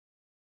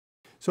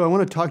So I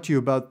want to talk to you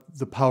about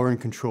the power and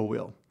control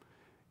wheel.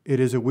 It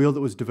is a wheel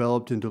that was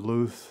developed in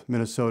Duluth,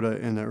 Minnesota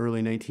in the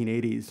early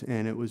 1980s,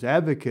 and it was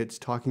advocates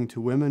talking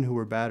to women who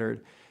were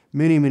battered,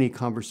 many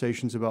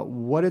conversations about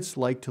what it's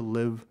like to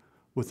live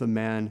with a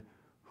man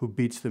who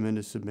beats them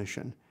into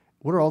submission.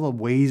 What are all the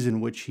ways in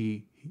which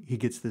he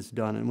gets this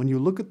done? And when you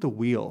look at the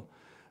wheel,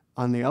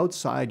 on the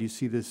outside you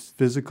see this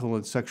physical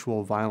and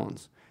sexual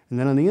violence. And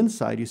then on the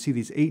inside, you see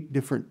these 8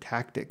 different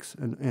tactics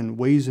and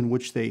ways in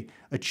which they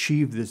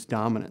achieve this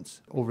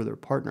dominance over their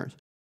partners.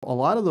 A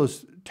lot of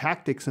those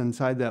tactics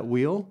inside that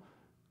wheel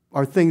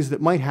are things that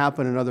might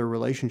happen in other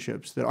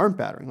relationships that aren't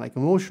battering, like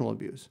emotional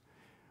abuse.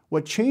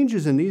 What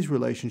changes in these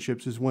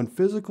relationships is when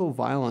physical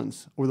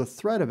violence or the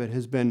threat of it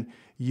has been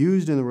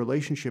used in the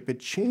relationship, it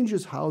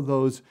changes how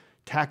those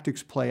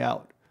tactics play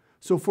out.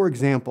 So for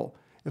example,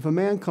 if a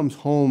man comes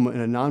home in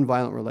a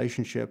nonviolent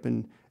relationship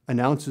and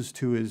announces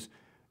to his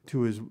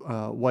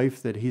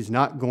wife that he's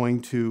not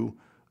going to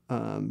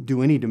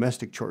do any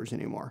domestic chores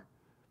anymore,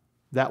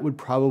 that would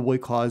probably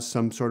cause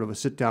some sort of a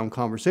sit-down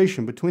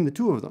conversation between the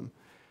two of them.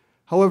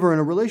 However, in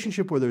a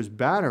relationship where there's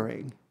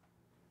battering,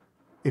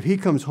 if he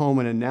comes home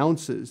and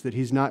announces that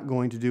he's not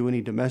going to do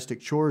any domestic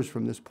chores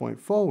from this point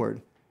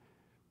forward,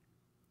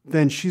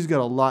 then she's got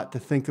a lot to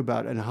think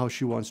about and how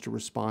she wants to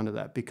respond to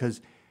that,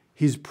 because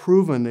he's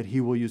proven that he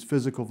will use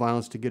physical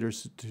violence to get her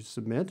to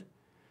submit.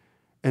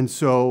 And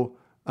so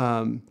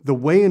the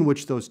way in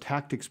which those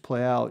tactics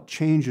play out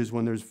changes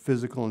when there's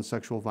physical and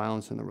sexual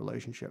violence in the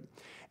relationship.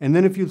 And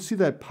then if you see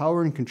that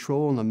power and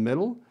control in the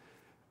middle,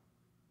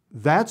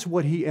 that's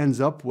what he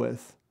ends up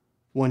with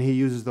when he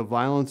uses the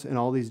violence and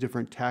all these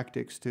different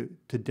tactics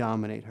to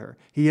dominate her.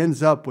 He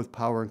ends up with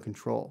power and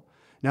control.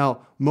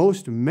 Now,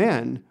 most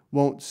men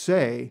won't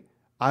say,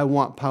 I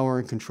want power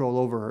and control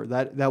over her.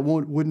 That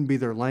wouldn't be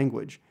their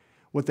language.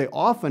 What they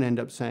often end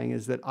up saying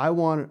is that I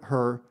want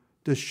her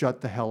to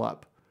shut the hell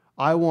up.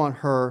 I want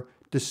her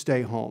to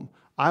stay home.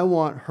 I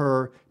want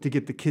her to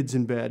get the kids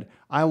in bed.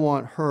 I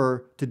want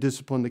her to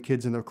discipline the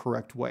kids in the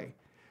correct way.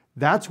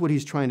 That's what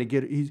he's trying to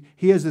get.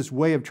 He has this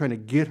way of trying to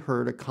get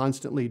her to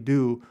constantly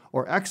do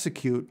or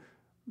execute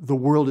the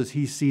world as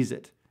he sees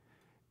it.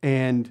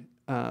 And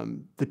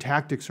the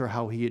tactics are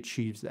how he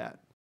achieves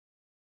that.